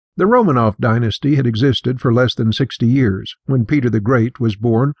The Romanov dynasty had existed for less than 60 years when Peter the Great was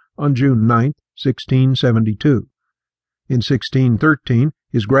born on June 9, 1672. In 1613,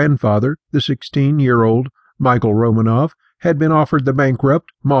 his grandfather, the 16-year-old Michael Romanov, had been offered the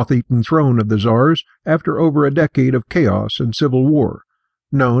bankrupt, moth-eaten throne of the Tsars after over a decade of chaos and civil war,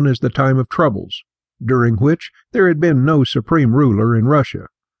 known as the Time of Troubles, during which there had been no supreme ruler in Russia.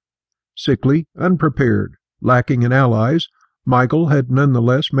 Sickly, unprepared, lacking in allies, Michael had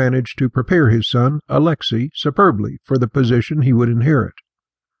nonetheless managed to prepare his son, Alexei, superbly for the position he would inherit.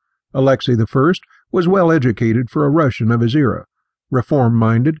 Alexei I was well educated for a Russian of his era,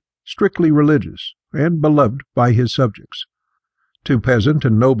 reform-minded, strictly religious, and beloved by his subjects. To peasant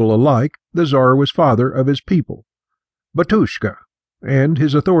and noble alike, the Tsar was father of his people, Batushka, and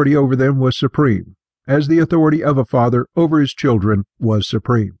his authority over them was supreme, as the authority of a father over his children was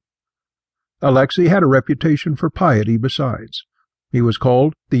supreme. Alexei had a reputation for piety besides. He was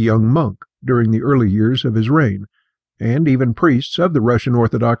called the young monk during the early years of his reign, and even priests of the Russian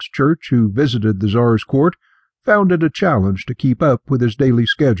Orthodox Church who visited the Tsar's court found it a challenge to keep up with his daily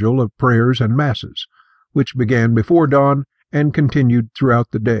schedule of prayers and masses, which began before dawn and continued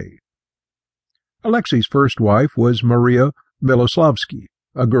throughout the day. Alexei's first wife was Maria Miloslavsky,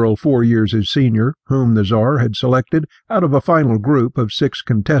 a girl 4 years his senior, whom the Tsar had selected out of a final group of 6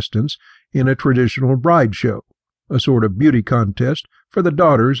 contestants in a traditional bride show, a sort of beauty contest for the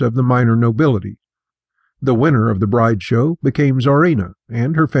daughters of the minor nobility. The winner of the bride show became Tsarina,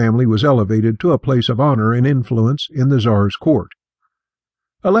 and her family was elevated to a place of honor and influence in the Tsar's court.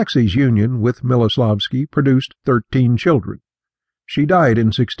 Alexei's union with Miloslavsky produced 13 children. She died in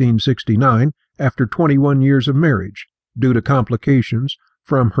 1669 after 21 years of marriage, due to complications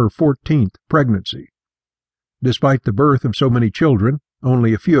from her 14th pregnancy. Despite the birth of so many children,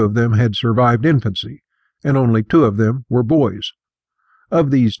 only a few of them had survived infancy, and only 2 of them were boys. Of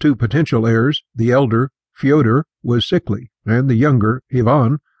these 2 potential heirs, the elder, Fyodor, was sickly, and the younger,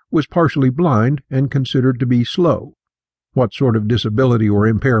 Ivan, was partially blind and considered to be slow. What sort of disability or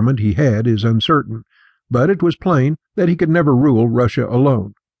impairment he had is uncertain, but it was plain that he could never rule Russia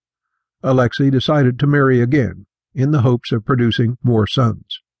alone. Alexei decided to marry again, in the hopes of producing more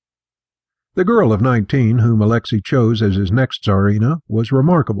sons. The girl of 19 whom Alexei chose as his next Tsarina was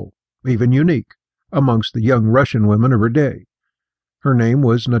remarkable, even unique, amongst the young Russian women of her day. Her name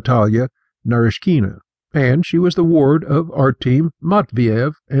was Natalia Narishkina, and she was the ward of Artem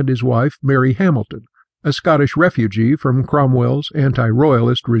Matviev and his wife Mary Hamilton, a Scottish refugee from Cromwell's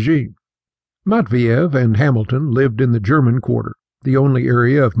anti-royalist regime. Matviev and Hamilton lived in the German quarter, the only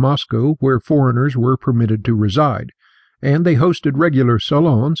area of Moscow where foreigners were permitted to reside, and they hosted regular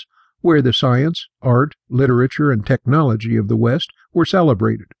salons where the science, art, literature, and technology of the West were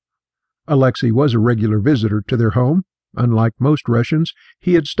celebrated. Alexei was a regular visitor to their home. Unlike most Russians,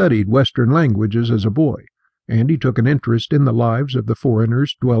 he had studied Western languages as a boy, and he took an interest in the lives of the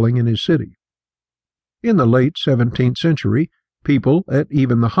foreigners dwelling in his city. In the late 17th century, people at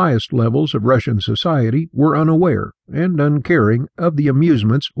even the highest levels of Russian society were unaware and uncaring of the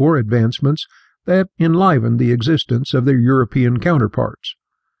amusements or advancements that enlivened the existence of their European counterparts.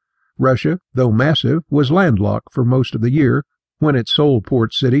 Russia, though massive, was landlocked for most of the year when its sole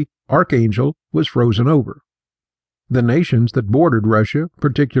port city, Archangel, was frozen over. The nations that bordered Russia,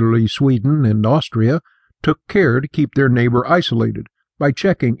 particularly Sweden and Austria, took care to keep their neighbor isolated by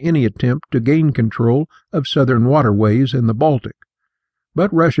checking any attempt to gain control of southern waterways in the Baltic.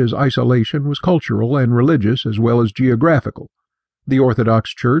 But Russia's isolation was cultural and religious as well as geographical. The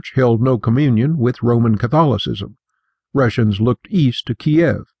Orthodox Church held no communion with Roman Catholicism. Russians looked east to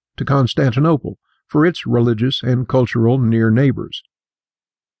Kiev, to Constantinople, for its religious and cultural near neighbors.